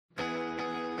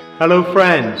Hello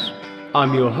friends,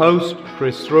 I'm your host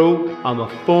Chris Thrall. I'm a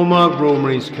former Royal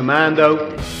Marines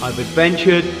Commando. I've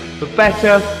adventured for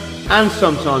better and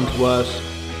sometimes worse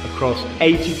across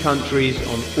 80 countries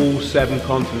on all 7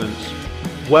 continents.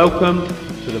 Welcome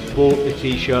to the Bought the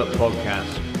T-Shirt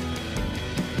podcast.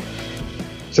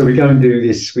 So we go and do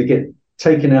this, we get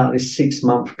taken out this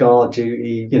 6-month guard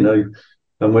duty,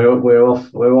 and we're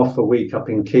off a week up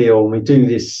in Kiel, and we do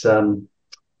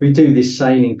this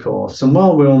sailing course. And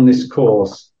while we're on this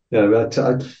course, I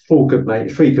had 3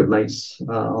 good mates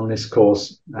on this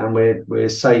course, and we're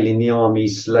sailing the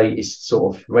Army's latest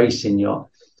sort of racing yacht.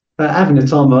 Having the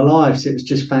time of our lives, it was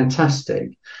just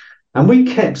fantastic. And we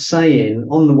kept saying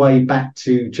on the way back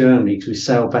to Germany, because we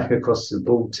sailed back across the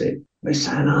Baltic, we're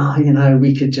saying,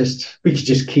 we could just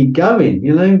keep going.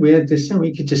 We had this thing,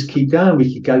 we could just keep going.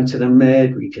 We could go to the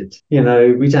Med. We could,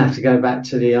 we'd have to go back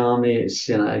to the Army. It's,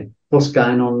 what's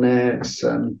going on there?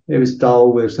 It was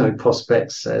dull. There was no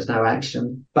prospects. There's no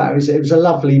action. But it was a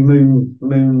lovely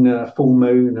full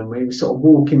moon, and we were sort of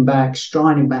walking back,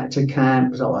 striding back to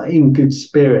camp, in good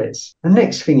spirits. And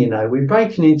next thing you know, we're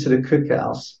breaking into the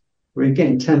cookhouse. We're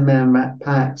getting 10-man rat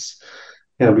packs.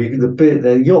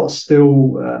 The yacht's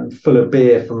still full of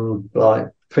beer from like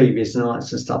previous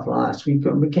nights and stuff like that. So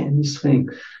we're getting this thing,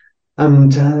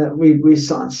 and we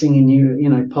started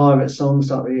singing pirate songs,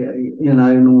 like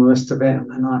and all the rest of it.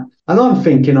 And I'm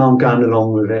thinking I'm going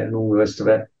along with it and all the rest of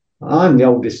it. I'm the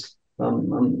oldest.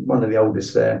 I'm one of the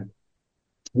oldest there.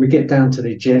 We get down to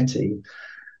the jetty,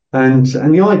 and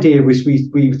the idea was we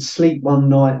would sleep one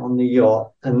night on the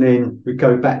yacht, and then we'd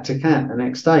go back to camp the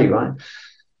next day, right?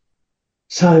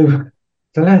 So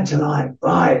the lads are like,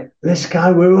 right, let's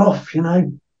go, we're off,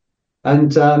 and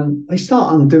they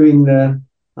start undoing the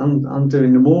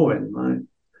mooring, right?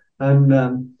 And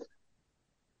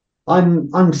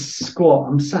I'm sat,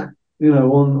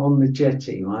 on the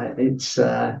jetty, right? It's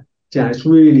it's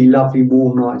really lovely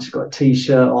warm night. It's got a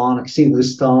t-shirt on, I can see all the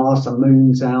stars, the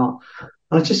moon's out.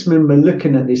 I just remember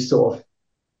looking at this sort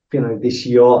of, this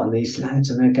yacht and these lads,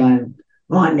 and they're going,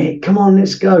 right, Nick, come on,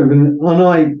 let's go. And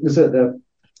I was at the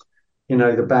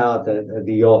bow of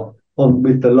the yacht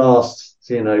with the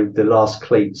last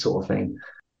cleat sort of thing.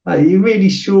 Are you really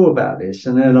sure about this?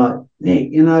 And they're like, Nick,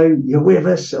 you're with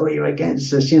us or you're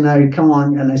against us, come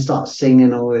on. And they start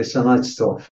singing all this, and I just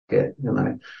thought, it,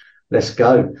 let's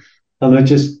go. And I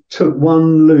just took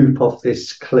one loop off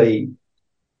this cleat,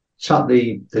 chucked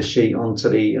the sheet onto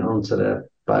the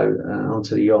boat,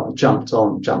 onto the yacht, jumped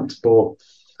aboard.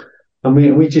 And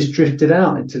we just drifted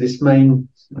out into this main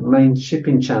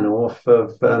shipping channel off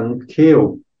of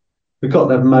Kiel. We got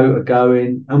the motor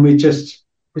going, and we're just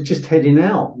heading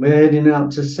out. We're heading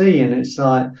out to sea, and it's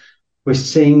like we're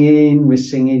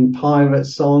singing pirate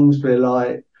songs. We're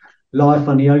like life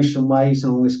on the ocean waves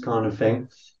and all this kind of thing.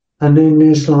 And then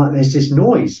there's this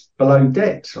noise below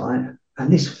decks, right?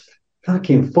 And this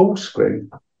fucking full screw.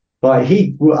 Like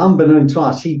unbeknown to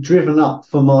us, he'd driven up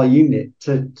from our unit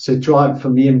to drive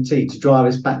from the MT to drive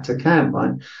us back to camp,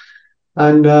 right?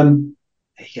 And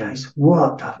he goes,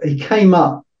 what? He came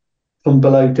up from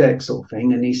below deck sort of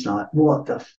thing, and he's like, what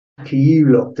the fuck are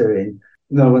you lot doing?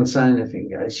 No one saying anything.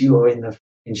 He goes, you are in the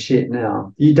fucking shit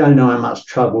now. You don't know how much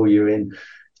trouble you're in.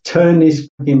 Turn this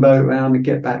fucking boat around and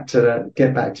get back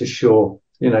to shore.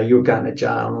 You're going to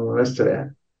jail and all the rest of it.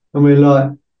 And we're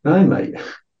like, no, mate.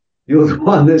 You're the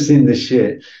one that's in the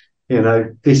shit.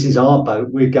 This is our boat.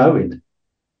 We're going.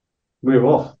 We're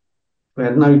off. We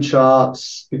had no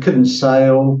charts. We couldn't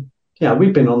sail.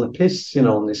 We've been on the piss,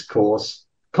 on this course.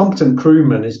 Competent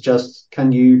crewman is just,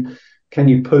 can you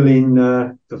pull in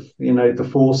the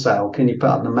foresail? Can you put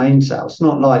up the mainsail? It's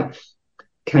not like,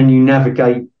 can you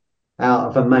navigate out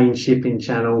of a main shipping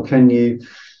channel? Can you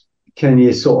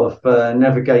sort of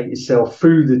navigate yourself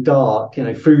through the dark,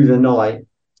 through the night?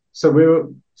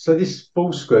 So this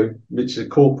full screw, which is a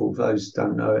corporal, for those who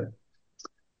don't know it,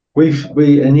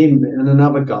 we and him and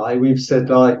another guy, we've said,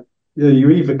 like,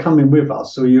 you're either coming with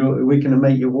us or we're going to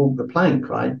make you walk the plank,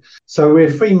 right? So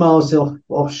we're 3 miles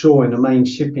offshore in the main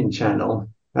shipping channel,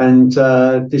 and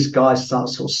this guy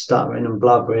starts sort of stuttering and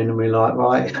blubbering, and we're like,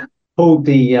 right, pulled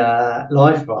the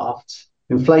life raft,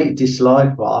 inflated this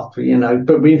life raft,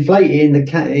 but we inflated in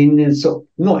the sort of,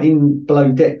 not in below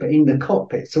deck, but in the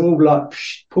cockpit. So all like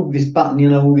pulled this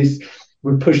button, all this.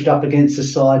 We're pushed up against the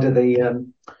side of the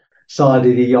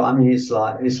yacht. I mean, it's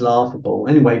laughable.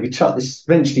 Anyway, we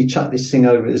eventually chuck this thing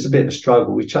over. There's a bit of a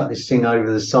struggle. We chuck this thing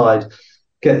over the side,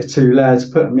 get the 2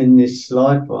 lads, put them in this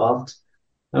life raft,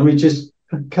 and we just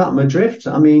cut them adrift.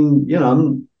 I mean,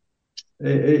 I'm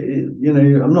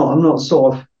not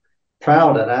sort of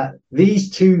proud of that.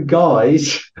 These 2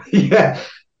 guys,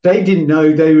 They didn't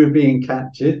know they were being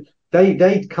captured.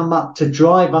 They'd come up to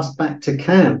drive us back to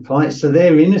camp, right? So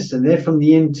they're innocent. They're from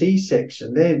the MT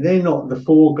section. They're not the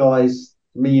four guys,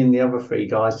 me and the other three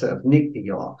guys that have nicked the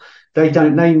yacht. They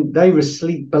were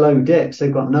asleep below decks.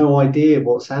 They've got no idea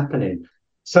what's happening.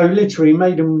 So literally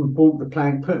made them walk the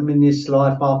plank, put them in this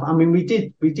life up. I mean, we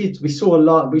saw a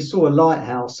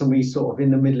lighthouse, and we sort of in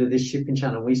the middle of this shipping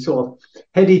channel. We sort of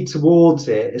headed towards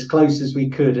it as close as we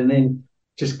could, and then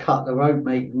just cut the rope,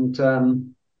 mate,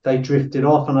 and they drifted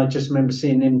off. And I just remember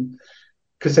seeing them,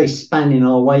 because they span in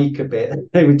our wake a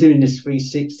bit. They were doing this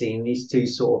 360, and these two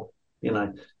sort of,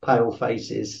 pale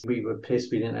faces. We were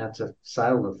pissed we didn't have to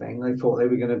sail the thing. They thought they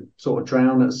were going to sort of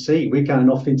drown at sea. We're going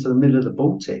off into the middle of the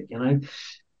Baltic,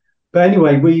 But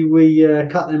anyway, we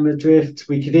cut them adrift.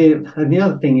 We could hear, and the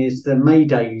other thing is the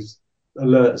Mayday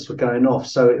alerts were going off.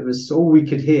 So it was all we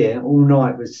could hear all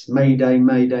night was Mayday,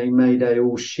 Mayday, Mayday,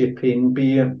 all shipping,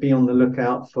 be on the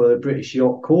lookout for the British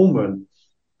yacht Cormorant.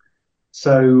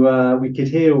 So we could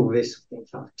hear all this.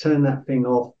 Turn that thing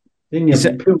off. Is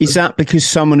that because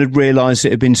someone had realised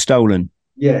it had been stolen?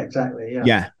 Yeah, exactly. Yeah.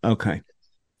 Yeah. Okay.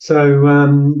 So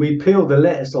we peeled the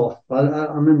letters off. I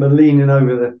remember leaning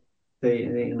over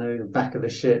the back of the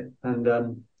ship and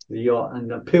the yacht,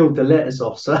 and I peeled the letters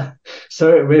off.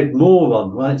 So it read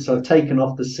Moron, right? So I've taken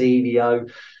off the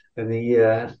CDO and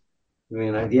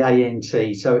the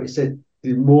ANT. So it said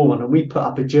Moron, and we put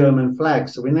up a German flag.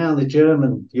 So we're now the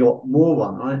German yacht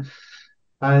Moron, right?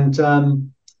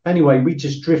 And anyway, we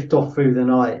just drift off through the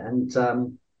night, and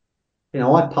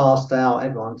I passed out.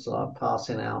 Everyone's like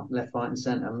passing out left, right, and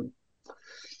centre.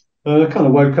 I kind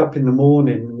of woke up in the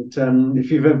morning, and if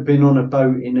you've ever been on a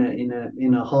boat in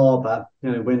a harbour,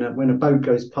 when a boat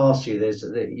goes past you,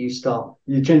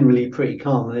 you're generally pretty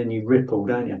calm, and then you ripple,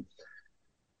 don't you?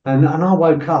 And I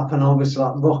woke up, and I was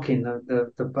like rocking.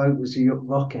 The boat was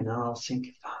rocking, and I was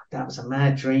thinking, "Fuck, that was a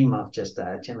mad dream I've just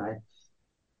had,"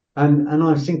 And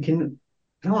I was thinking,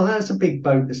 "Oh, that's a big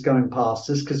boat that's going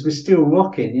past us," because we're still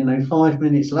rocking, 5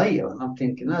 minutes later, and I'm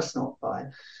thinking that's not right.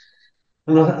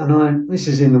 And this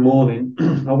is in the morning.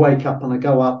 I wake up and I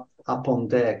go up on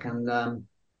deck, and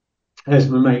there's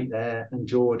my mate there and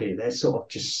Geordie. They're sort of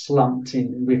just slumped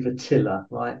in with a tiller,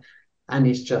 right? And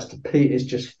it's just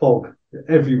fog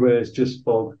everywhere. It's just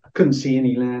fog. I couldn't see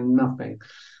any land, nothing.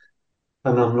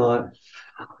 And I'm like,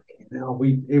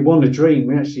 it wasn't a dream.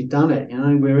 We actually done it.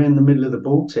 We're in the middle of the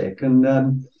Baltic, and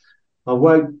I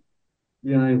woke,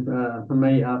 my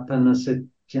mate up, and I said,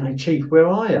 Chief, where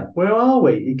are you? Where are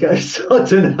we? He goes, I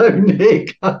don't know,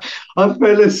 Nick. I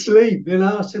fell asleep.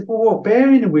 I said, well, what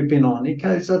bearing have we been on? He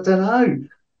goes, I don't know.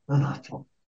 And I thought,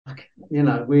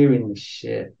 we're in the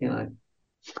shit, And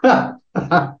I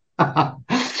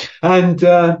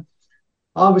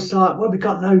was like, well, we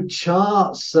got no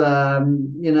charts. Our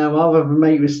other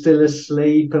mate was still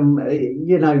asleep, and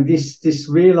this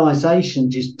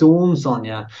realization just dawns on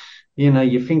you.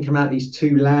 You're thinking about these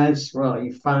two lads, right?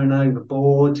 You phone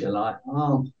overboard. You're like,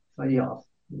 oh, you got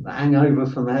a hangover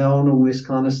from hell and all this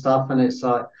kind of stuff. And it's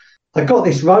like, I got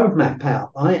this road map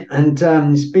out, right? And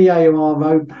this BAR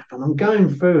road map, and I'm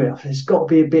going through it. There's got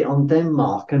to be a bit on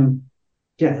Denmark, and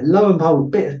lo and behold, a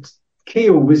bit of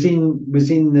Kiel was in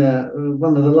the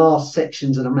one of the last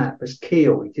sections of the map. Was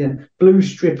Kiel, blue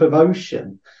strip of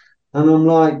ocean, and I'm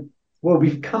like, well,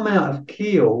 we've come out of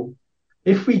Kiel.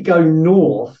 If we go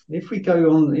north, if we go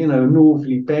on, a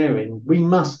northerly bearing, we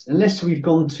must, unless we've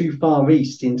gone too far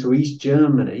east into East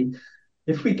Germany,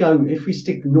 if we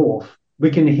stick north, we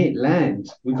can hit land.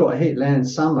 We've got to hit land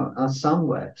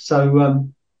somewhere. So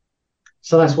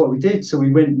that's what we did. So we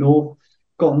went north,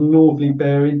 got a northerly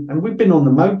bearing, and we've been on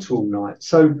the motor all night.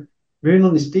 So we've been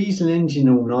on this diesel engine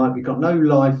all night. We've got no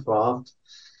life raft.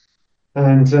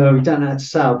 And we don't know how to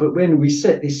sail, but when we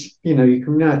set this, you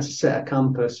can know how to set a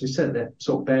compass. We set the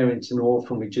sort of bearing to north,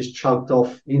 and we just chugged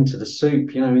off into the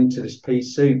soup, into this pea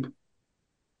soup.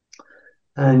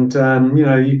 And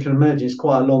you can imagine it's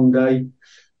quite a long day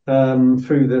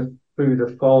through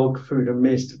the fog, through the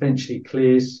mist. Eventually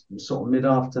clears, sort of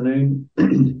mid-afternoon,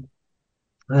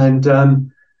 and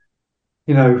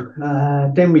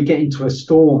then we get into a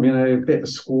storm. A bit of a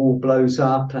squall blows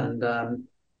up, and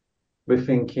we're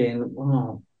thinking,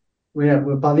 wow,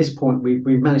 by this point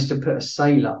we managed to put a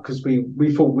sail up, because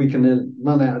we thought we can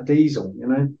run out of diesel,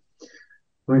 And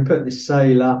we put this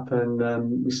sail up, and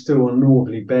we're still on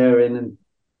northerly bearing, and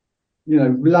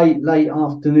late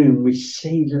afternoon we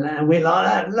see land. We're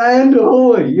like, land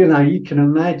ahoy! You can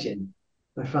imagine.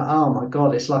 I thought, oh my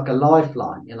God, it's like a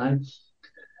lifeline,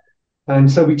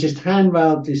 And so we just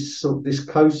handrailed this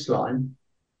coastline.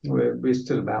 We're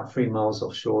still about 3 miles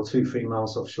offshore, 2-3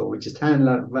 miles offshore. We just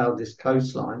handrailed this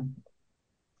coastline,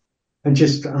 and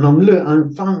I'm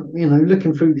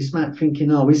looking through this map,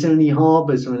 thinking, oh, is there any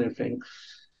harbours or anything?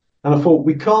 And I thought,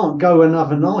 we can't go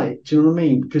another night. Do you know what I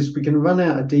mean? Because we're going to run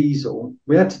out of diesel.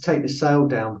 We had to take the sail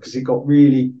down because it got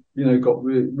really,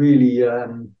 really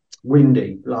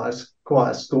windy. Like it's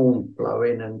quite a storm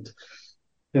blowing, and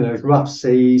rough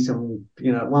seas. And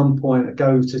at one point, I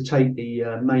go to take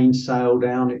the main sail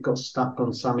down. It got stuck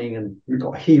on something, and we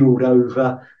got heeled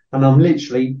over. And I'm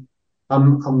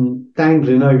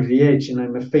dangling over the edge.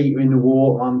 My feet are in the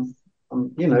water.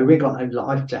 We got no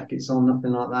life jackets on,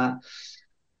 nothing like that.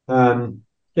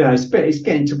 It's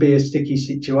getting to be a sticky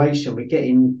situation. We're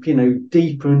getting,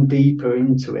 deeper and deeper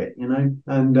into it,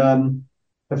 and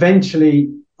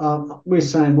eventually we're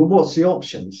saying, well, what's the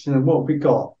options? What have we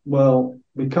got? Well,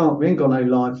 we ain't got no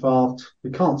life raft.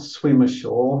 We can't swim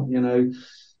ashore.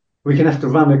 We're going to have to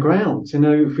run aground.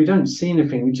 If we don't see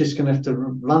anything, we're just going to have to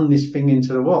run this thing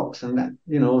into the rocks. And that,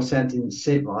 also that didn't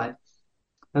sit right.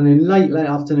 And then late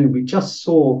afternoon, we just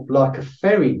saw like a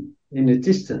ferry in the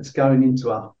distance going into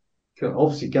a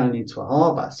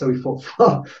harbour. So we thought,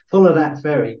 follow that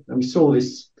ferry, and we saw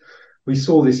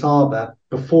this harbour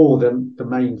before the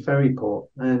main ferry port,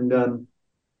 and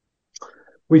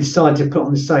we decided to put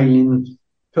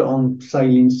on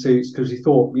sailing suits because we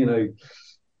thought,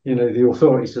 the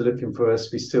authorities are looking for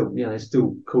us. We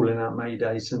still calling out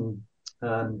maydays, and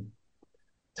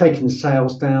taking the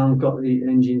sails down, got the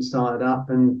engine started up,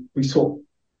 and we sort of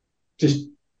just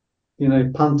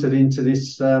punted into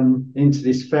this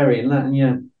ferry, and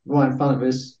right in front of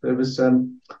us there was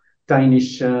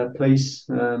Danish police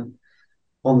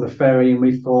on the ferry, and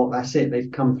we thought, that's it,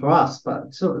 they've come for us.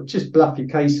 But sort of just bluff your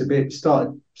case a bit, we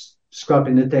started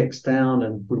scrubbing the decks down,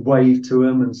 and we waved to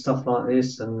them and stuff like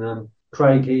this. And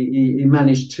Craig, we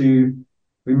managed to,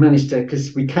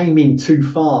 because we came in too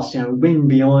fast, wind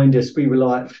behind us. We were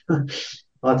like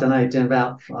I don't know, doing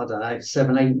about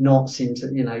 7-8 knots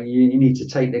into, you need to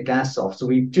take the gas off. So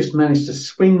we just managed to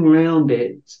swing around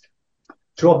it,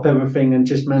 drop everything, and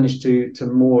just managed to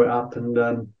moor it up.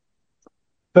 And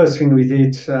first thing we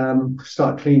did,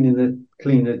 start cleaning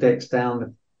the decks down.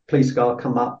 The police guard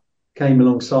came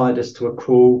alongside us to a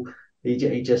crawl.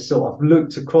 He just sort of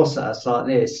looked across at us like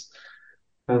this,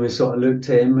 and we sort of looked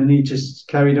at him, and he just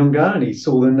carried on going. He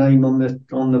saw the name on the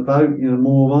boat,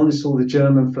 Moor on. He saw the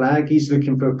German flag. He's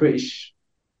looking for a British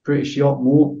yacht,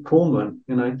 cormorant,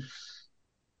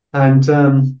 And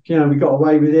we got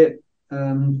away with it.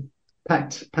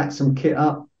 Packed some kit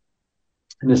up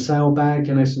in a sail bag,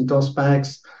 some DOS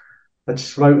bags. I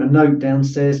just wrote a note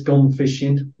downstairs, gone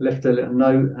fishing, left a little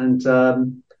note,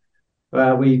 and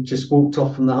we just walked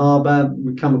off from the harbour.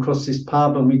 We come across this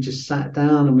pub, and we just sat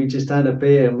down, and we just had a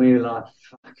beer, and we were like,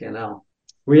 fucking hell.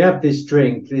 We have this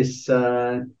drink, this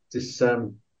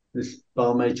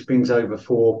barmaid brings over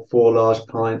four large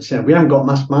pints. We haven't got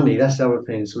much money, that's the other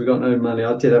thing. So we got no money.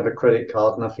 I did have a credit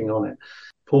card, nothing on it.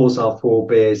 Pours our 4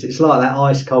 beers. It's like that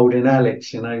ice cold in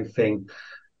Alex, thing. And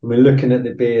we're looking at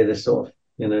the beer, this sort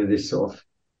of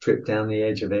trip down the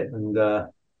edge of it, and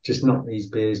just knock these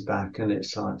beers back, and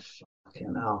it's like,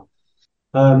 fucking hell.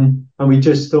 And we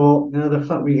just thought, the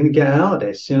fuck, we're going to get out of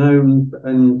this, and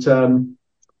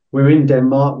we're in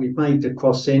Denmark. We've made the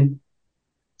crossing.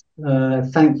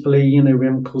 Thankfully, we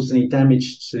haven't caused any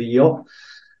damage to the yacht.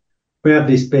 We have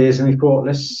these beers, and we thought,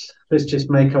 let's just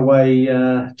make our way,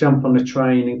 jump on the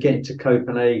train and get into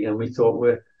Copenhagen. We thought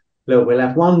we'll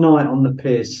have one night on the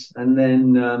piss, and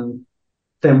then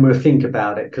we'll think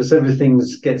about it, because everything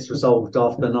gets resolved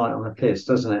after the night on the piss,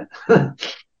 doesn't it?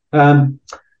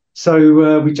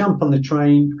 So we jump on the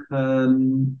train.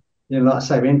 Like I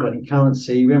say, we haven't got any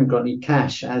currency, we haven't got any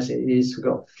cash as it is. We've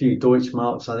got a few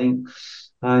Deutschmarks, I think,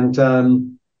 and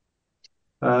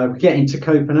we get into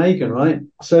Copenhagen, right?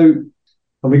 So,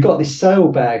 and we got this sail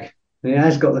bag. It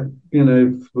has got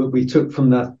what we took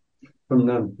from the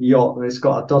yacht. It's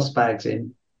got our DOS bags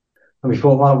in, and we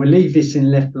thought, well, we'll leave this in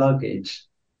left luggage.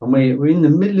 And we're in the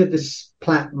middle of this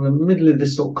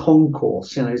sort of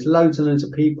concourse. There's loads and loads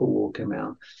of people walking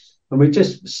around, and we're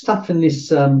just stuffing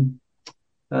this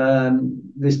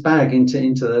this bag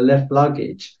into the left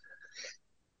luggage.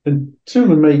 And two of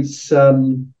my mates,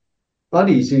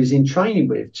 buddies who was in training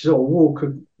with, sort of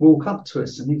walk up to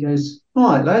us, and he goes,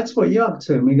 "Right, lads, what are you up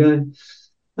to?" And we go,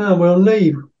 "Oh, we're on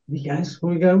leave." He goes,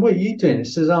 we go, "What are you doing?" He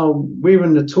says, "Oh, we're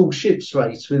in the tall ships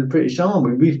race with the British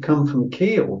Army. We've come from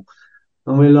Kiel."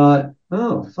 And we're like,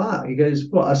 "Oh, fuck." He goes,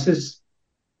 "What?" I says,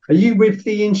 "Are you with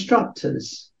the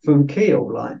instructors from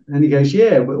Kiel?" And he goes,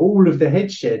 "Yeah, all of the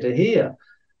head shed are here."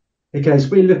 He goes,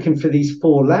 "We're looking for these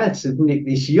 4 lads who've nicked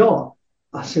this yacht."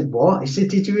 I said, "What?" He said,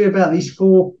 "Did you hear about these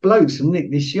 4 blokes who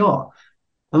nicked this yacht?"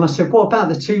 And I said, what about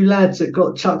the two lads that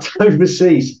got chucked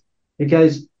overseas? He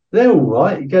goes, they're all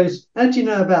right. He goes, how do you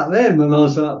know about them? And I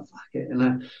was like, fuck it, you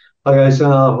know. I goes,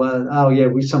 oh yeah,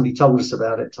 somebody told us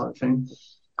about it, type thing.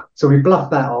 So we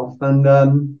bluffed that off,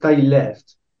 and they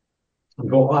left. I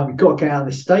thought, oh, we've got to get out of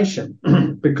this station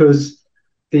because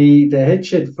the head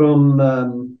shed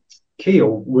from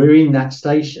Kiel, we're in that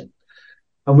station,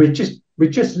 and we just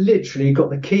literally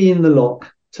got the key in the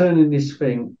lock, turning this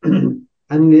thing,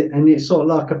 and it's sort of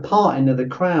like a parting of the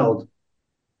crowd,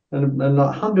 and like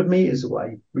 100 meters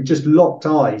away, we just locked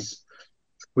eyes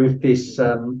with this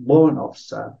warrant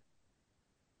officer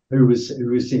who was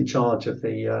in charge of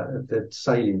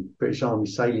the British Army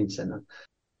Sailing Centre.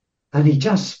 And he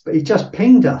just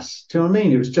pinged us. Do you know what I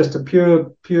mean? It was just a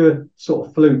pure sort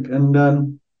of fluke.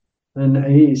 And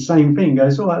he, same thing,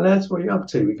 goes, all right, lads, what are you up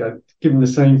to? We go, give him the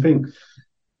same thing.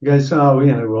 He goes, oh,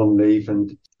 you know, we're on leave.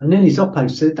 And then his oppo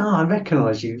said, oh, I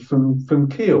recognise you from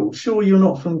Kiel. Sure you're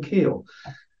not from Kiel?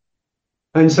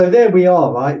 And so there we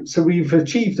are, right? So we've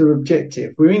achieved our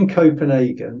objective. We're in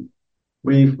Copenhagen.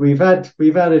 We've had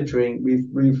a drink.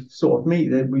 We've sort of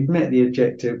we've met the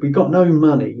objective. We've got no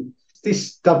money.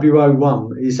 This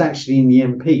W01 is actually in the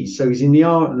MP, so he's in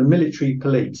the military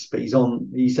police, but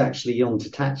he's actually on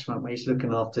detachment where he's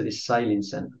looking after this sailing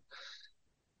centre.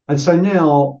 And so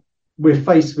now we're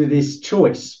faced with this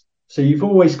choice. So you've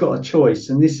always got a choice,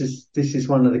 and this is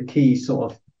one of the key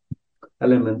sort of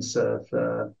elements of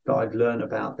that I've learned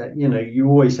about, that, you know, you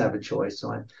always have a choice,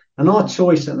 right? And our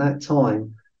choice at that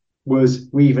time was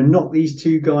we either knock these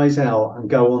two guys out and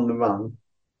go on the run,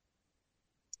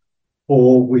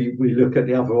 or we look at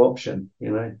the other option,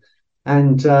 you know.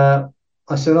 And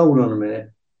I said, hold on a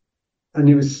minute. And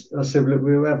I said, look,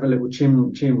 we'll have a little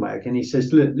chin wag. And he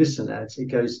says, look, listen, lads. He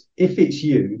goes, if it's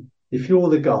you, if you're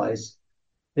the guys,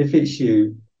 if it's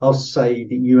you, I'll say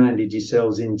that you handed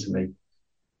yourselves in to me.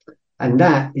 And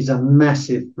that is a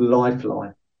massive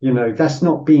lifeline. You know, that's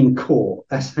not being caught.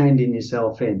 That's handing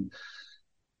yourself in.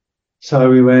 So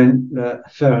we went,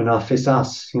 fair enough, it's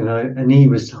us, you know. And he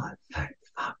was like, thank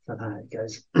fuck for that. He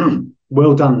goes,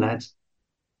 well done, lads.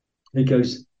 He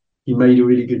goes, you made a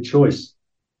really good choice.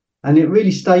 And it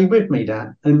really stayed with me,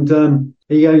 that. And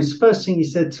he goes, first thing he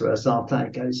said to us after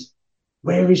that, he goes,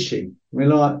 where is she? We're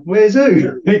like, where's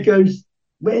who? He goes,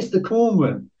 where's the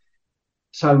cornroom?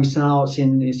 So we said, oh, it's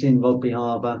in Rodby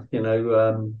Harbour, you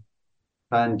know.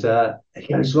 And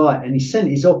he goes, right. And he sent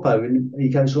his oppo, and he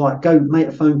goes, right, go make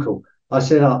a phone call. I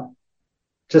said,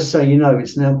 just so you know,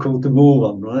 it's now called the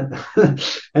Moron, right?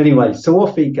 Anyway, so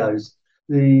off he goes.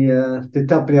 The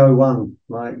W01,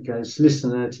 right? He goes,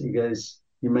 listen, Ed, he goes,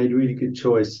 you made a really good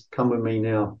choice. Come with me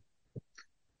now.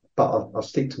 But I'll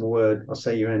stick to my word. I'll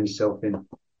say you hand yourself in.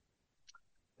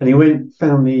 And he went,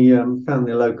 found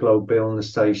the local old bill on the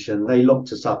station. They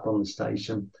locked us up on the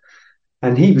station.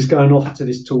 And he was going off to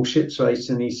this tall ships race,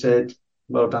 and he said,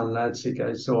 well done, lads. He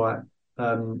goes, all right,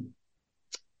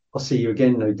 I'll see you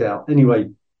again, no doubt. Anyway,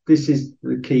 this is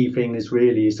the key thing is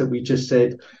that we just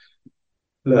said,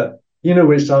 look, you know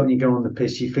what it's like when you go on the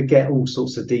piss, you forget all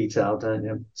sorts of detail, don't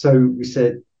you? So we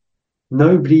said,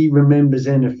 nobody remembers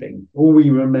anything. All we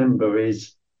remember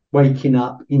is waking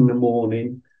up in the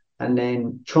morning and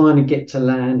then trying to get to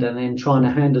land and then trying to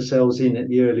hand ourselves in at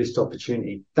the earliest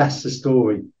opportunity. That's the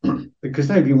story, because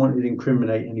nobody wanted to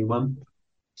incriminate anyone.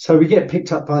 So we get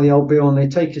picked up by the old bill, and they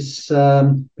take us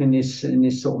in this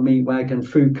sort of meat wagon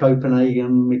through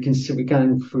Copenhagen. We can see we're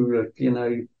going through, you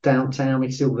know, downtown.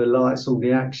 We see all the lights, all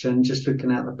the action, just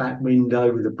looking out the back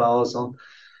window with the bars on.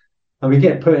 And we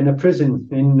get put in a prison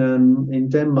in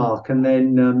Denmark, and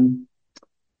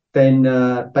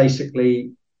then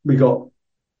basically we got,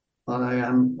 I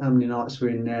don't know how many nights we're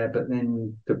in there, but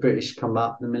then the British come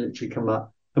up, the military come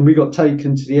up, and we got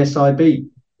taken to the SIB,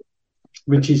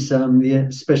 which is the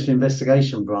Special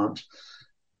Investigation Branch,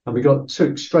 and we got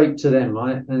took straight to them,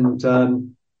 right? And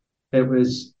it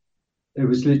was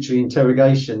literally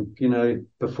interrogation, you know,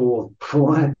 before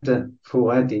I had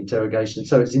the interrogation.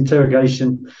 So it's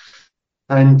interrogation,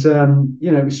 and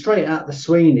you know, it was straight out the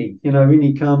Sweeney. You know, in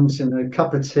he comes, you know,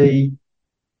 cup of tea,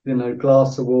 you know,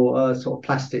 glass of water, sort of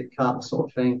plastic cup sort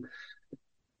of thing,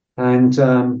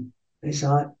 and it's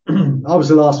like, I was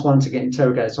the last one to get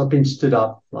interrogated. So I've been stood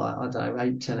up like, I don't know,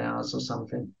 8-10 hours or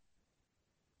something.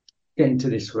 Get into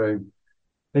this room.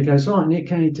 He goes, right, Nick,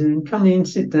 how you doing? Come in,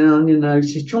 sit down, you know. He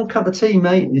says, do you want a cup of tea,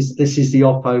 mate? This is the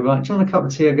oppo, right? Do you want a cup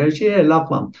of tea? I goes, yeah, love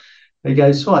one. He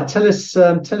goes, right, tell us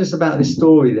about this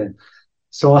story then.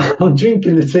 So I'm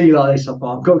drinking the tea like this. I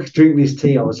thought, I've got to drink this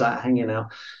tea. I was like hanging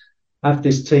out. Have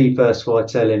this tea first before I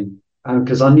tell him.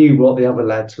 Because I knew what the other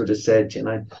lads would have said, you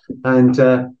know.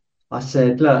 And I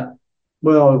said, look,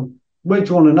 well, where do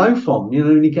you want to know from? You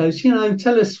know, and he goes, you know,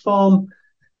 tell us from.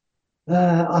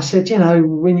 I said, you know,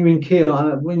 when you're in Kiel,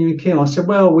 I said,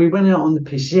 well, we went out on the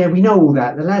piss. Yeah, we know all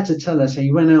that. The lads would tell us how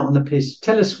you went out on the piss.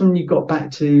 Tell us when you got back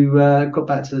to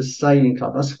the sailing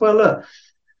club. I said, well, look,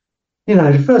 you know,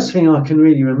 the first thing I can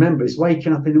really remember is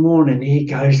waking up in the morning. And he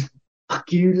goes, fuck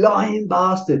you, lying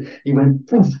bastard. He went,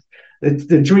 poof,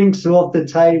 the drinks are off the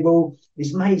table.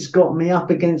 His mate's got me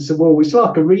up against the wall. It's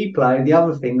like a replay of the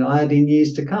other thing that I had in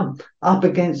years to come. Up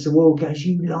against the wall, goes,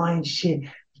 you lying shit.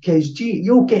 He goes,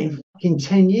 you're getting fucking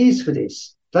 10 years for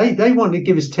this. They wanted to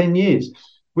give us 10 years.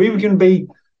 We were going to be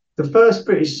the first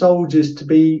British soldiers to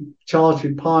be charged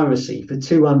with piracy for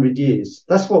 200 years.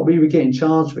 That's what we were getting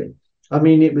charged with. I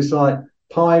mean, it was like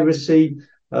piracy,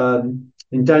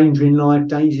 endangering life,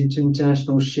 danger to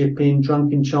international shipping,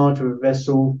 drunken charge of a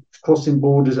vessel, crossing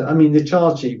borders. I mean, the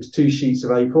charge sheet was 2 sheets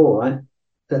of A4, right?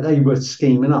 That they were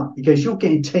scheming up. He goes, you're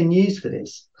getting 10 years for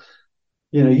this.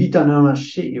 You know, you don't know how much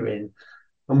shit you're in.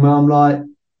 And I'm like,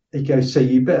 he goes, so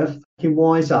you better fucking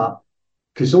wise up,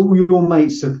 because all your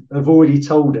mates have already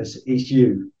told us it's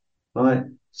you, right?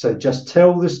 So just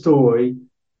tell the story,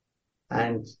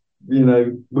 and you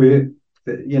know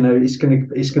it's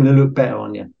gonna look better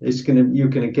on you. You're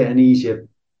gonna get an easier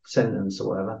sentence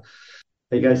or whatever.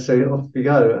 He goes, so off we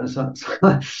go. And so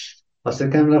I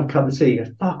said, come and have a cup of tea. He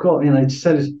goes, fuck off, you know. Just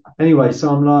tell us anyway.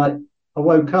 So I'm like, I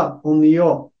woke up on the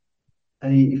yacht.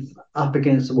 And he up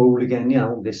against the wall again, you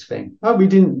know, all this thing. Oh, we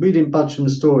didn't budge from the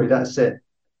story. That's it.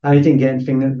 And he didn't get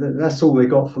anything. That's all they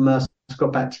got from us.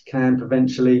 Got back to camp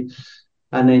eventually,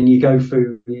 and then you go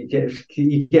through.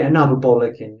 You get another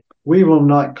bollocking. We were on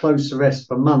like close arrest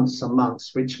for months and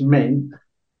months, which meant,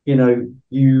 you know,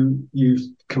 you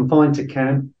confined to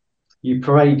camp. You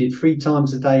paraded 3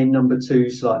 times a day in number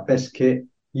 2s, like best kit.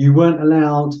 You weren't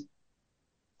allowed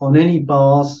on any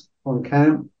bars on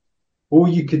camp. All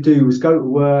you could do was go to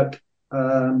work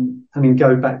and then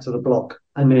go back to the block,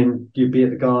 and then you'd be at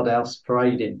the guardhouse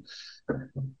parading.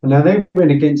 Now they went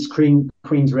against Queen's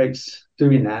Regs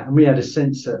doing that, and we had a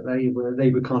sense that they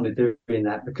were kind of doing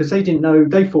that because they didn't know.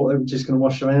 They thought they were just going to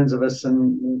wash their hands of us,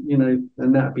 and you know,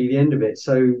 and that'd be the end of it.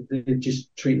 So they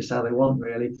just treat us how they want,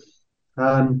 really.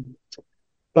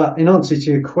 But in answer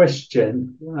to your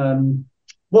question,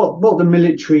 what the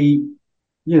military.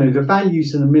 You know, the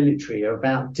values of the military are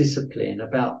about discipline,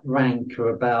 about rank, or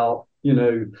about, you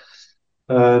know,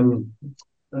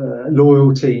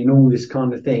 loyalty and all this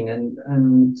kind of thing.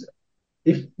 And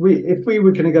if we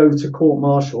were going to go to court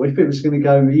martial, if it was going to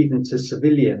go even to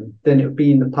civilian, then it would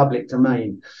be in the public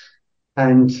domain.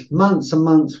 And months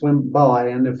went by,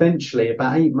 and eventually,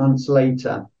 about 8 months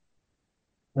later,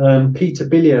 Peter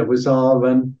Billier was our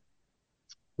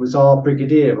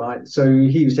brigadier, right? So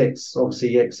he was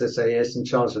obviously ex-SAS, in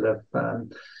charge of the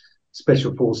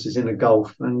special forces in the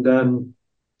Gulf. And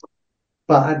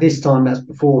but at this time, that's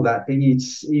before that,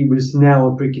 he was now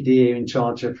a brigadier in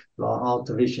charge of like our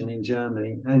division in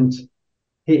Germany. And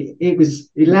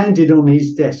it landed on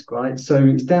his desk, right? So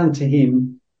it's down to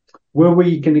him. Were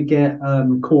we going to get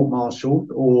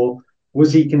court-martialed, or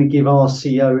was he going to give our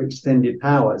CO extended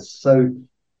powers? So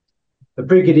a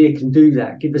brigadier can do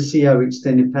that, give a CO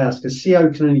extended powers, because CO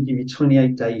can only give you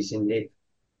 28 days in there.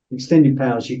 Extended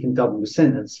powers, you can double the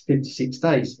sentence, 56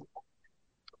 days.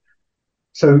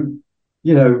 So,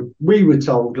 you know, we were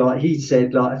told, like he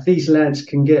said, like if these lads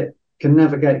can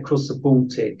navigate across the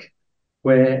Baltic,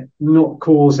 where not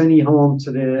cause any harm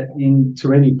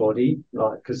to anybody,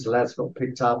 like because the lads got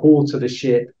picked up, or to the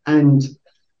ship, and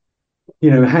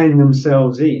you know, hand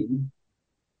themselves in,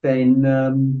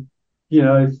 then you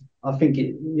know. I think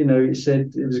it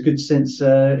said it was a good sense,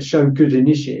 showed good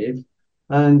initiative,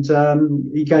 and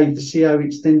he gave the CO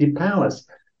extended powers.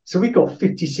 So we got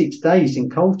 56 days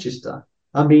in Colchester.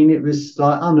 I mean, it was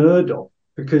like unheard of,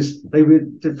 because they were,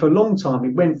 for a long time,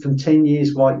 it went from 10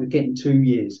 years, right, you're getting 2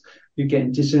 years. You're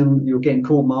getting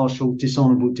court-martial,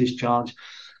 dishonourable discharge.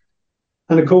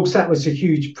 And of course, that was a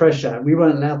huge pressure. We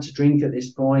weren't allowed to drink at this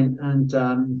point,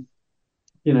 and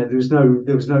you know, there was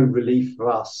no relief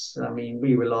for us. I mean,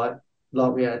 we were like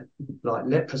we had like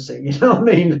leprosy, you know what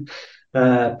I mean?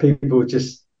 People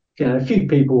just, you know, a few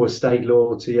people were stayed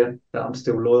loyal to you that I'm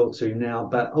still loyal to now,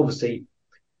 but obviously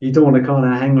you don't want to kind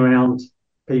of hang around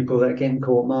people that are getting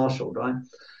court-martialed, right?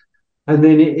 And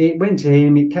then it went to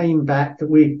him, it came back that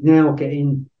we're now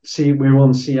we're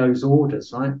on CO's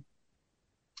orders, right?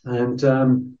 And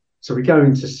so we go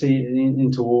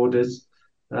into orders.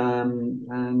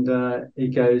 And he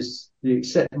goes, you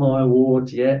accept my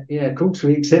award? Yeah, of course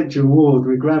we accept your award.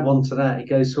 We grab onto that. He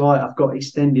goes, right, I've got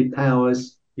extended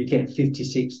powers. You get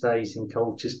 56 days in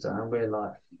Colchester. And we're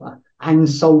like, and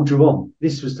soldier on.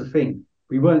 This was the thing.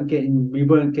 We weren't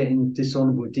getting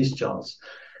dishonourable discharge.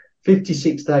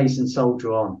 56 days and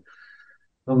soldier on.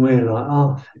 And we're like,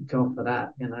 oh, thank God for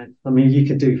that, you know. I mean, you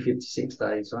could do 56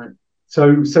 days, right?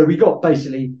 So we got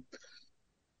basically,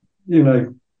 you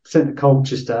know, sent to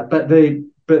Colchester. But the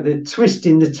twist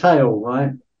in the tail,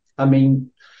 right? I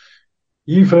mean,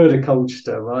 you've heard of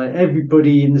Colchester, right?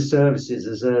 Everybody in the services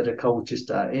has heard of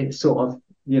Colchester. It sort of,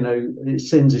 you know, it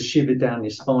sends a shiver down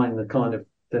your spine,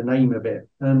 the name of it.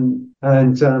 And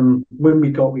when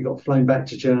we got flown back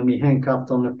to Germany,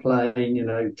 handcuffed on a plane, you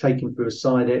know, taken through a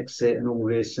side exit and all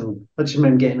this. And I just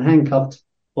remember getting handcuffed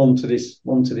onto this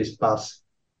bus,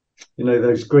 you know,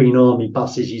 those green army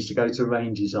buses used to go to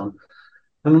ranges on.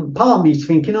 And part of me's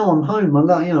thinking, oh, I'm home. I'm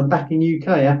like, you know, I'm back in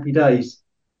UK, happy days.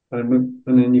 And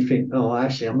then you think, oh,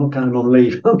 actually, I'm not going on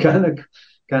leave. I'm going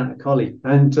to Collie.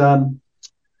 And,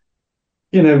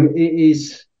 you know, it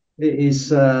is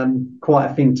quite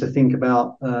a thing to think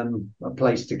about, a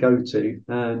place to go to.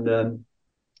 And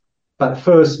but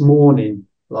first morning,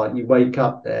 like you wake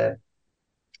up there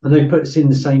and they put us in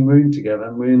the same room together,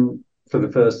 and we're in for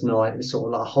the first night. It's sort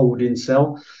of like a holding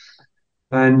cell.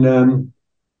 And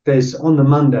there's on the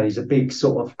Mondays a big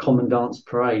sort of commandant's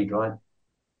parade, right?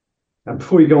 And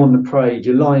before you go on the parade,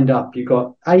 you're lined up. You've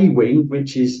got A wing,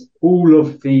 which is all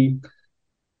of the,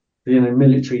 you know,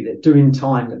 military that doing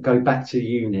time that go back to the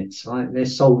units, right? They're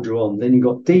soldier on. Then you've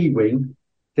got D wing.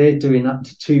 They're doing up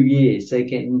to 2 years.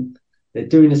 They're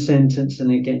doing a sentence and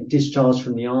they're getting discharged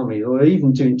from the army, or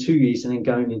even doing 2 years and then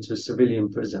going into a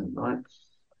civilian prison, right?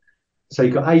 So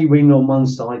you've got A wing on one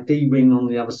side, D wing on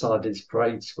the other side of this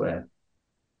parade square.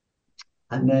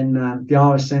 And then the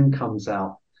RSM comes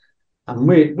out. And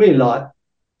we're like,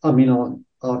 I mean,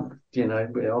 you know,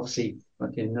 we're obviously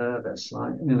fucking nervous,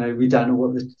 like, you know, we don't know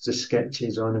what the sketch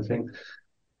is or anything.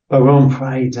 But we're on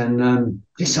parade, and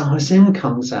this RSM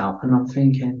comes out, and I'm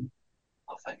thinking,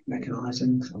 I recognise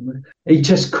him somewhere. He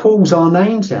just calls our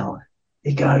names out.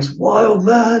 He goes,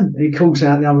 Wildman. He calls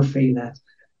out the other females.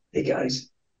 He goes,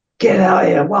 get out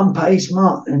here, 1 pace,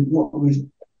 Mark. And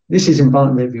this is in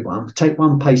front of everyone. Take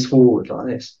 1 pace forward like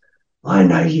this. I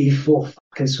know you 4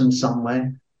 fuckers from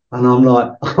somewhere. And I'm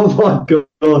like, oh my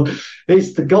God,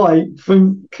 it's the guy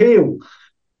from Kiel.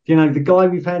 You know, the guy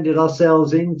we've handed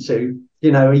ourselves into,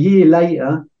 you know, a year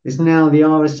later is now the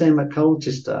RSM at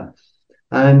Colchester.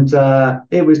 And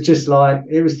it was just like,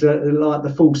 it was like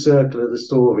the full circle of the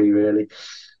story, really.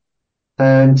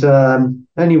 And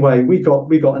anyway, we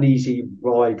got an easy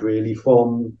ride, really,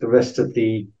 from the rest of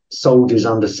the soldiers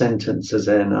under sentence, as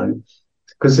they're known.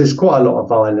 Because there's quite a lot of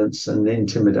violence and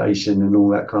intimidation and all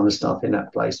that kind of stuff in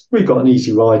that place. We got an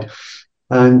easy ride.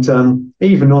 And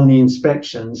even on the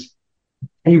inspections,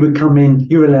 he would come in,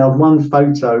 you're allowed 1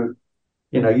 photo.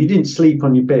 You know, you didn't sleep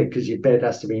on your bed because your bed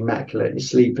has to be immaculate. You're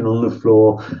sleeping on the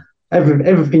floor.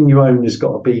 Everything you own has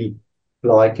got to be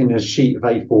like in a sheet of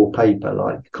A4 paper,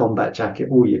 like combat jacket,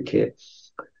 all your kit.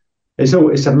 It's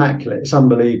immaculate. It's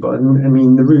unbelievable. And I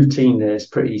mean, the routine there is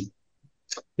pretty...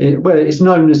 it's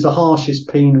known as the harshest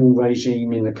penal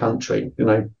regime in the country, you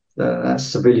know, that's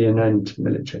civilian and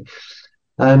military.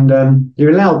 And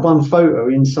you're allowed 1 photo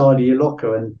inside of your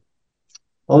locker. And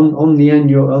on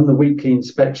the weekly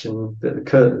inspection that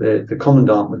the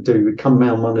commandant would do, would come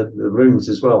around one of the rooms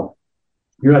as well.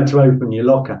 You had to open your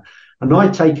locker. And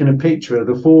I'd taken a picture of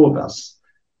the 4 of us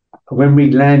when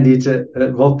we landed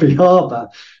at Rodby Harbour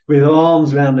with our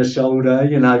arms around the shoulder,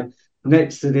 you know,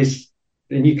 next to this.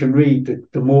 And you can read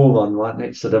the moron right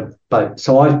next to the boat.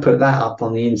 So I put that up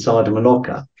on the inside of my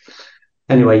locker.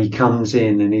 Anyway, he comes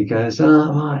in and he goes,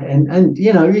 oh, right. And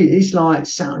you know, he's like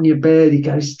sat on your bed. He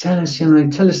goes, tell us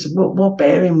what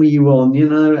bearing were you on? You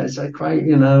know, it's like great,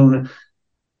 you know.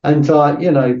 And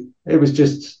you know, it's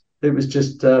just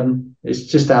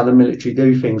how the military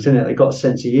do things, isn't it? They got a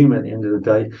sense of humour at the end of the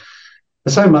day.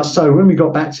 So much so, when we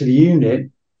got back to the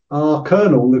unit, our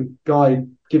colonel, the guy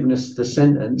giving us the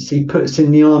sentence, he put us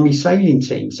in the army sailing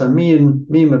team. So me and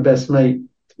my best mate,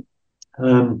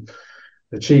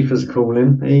 the chief, as I call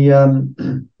him,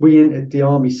 we entered the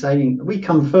army sailing. We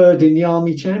come third in the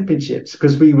army championships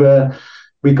because we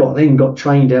got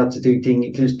trained how to do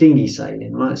dinghy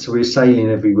sailing, right? So we were sailing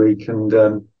every week, and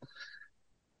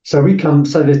so we won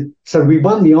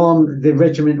the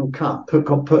regimental cup, and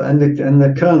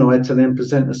the colonel had to then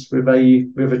present us with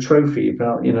a trophy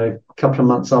about, you know, a couple of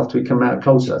months after we come out of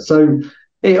Colchester. So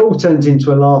it all turns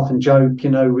into a laugh and joke. You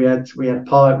know, we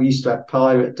used to have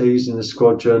pirate dudes in the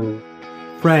squadron.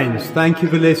 Friends, thank you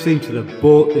for listening to the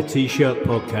Bought the T-Shirt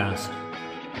podcast.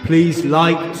 Please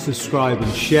like, subscribe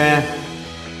and share,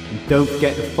 and don't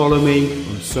forget to follow me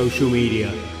on social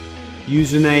media.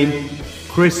 Username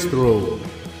Chris Thrall.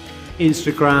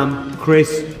 Instagram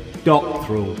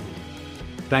chris.thrall.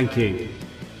 Thank you.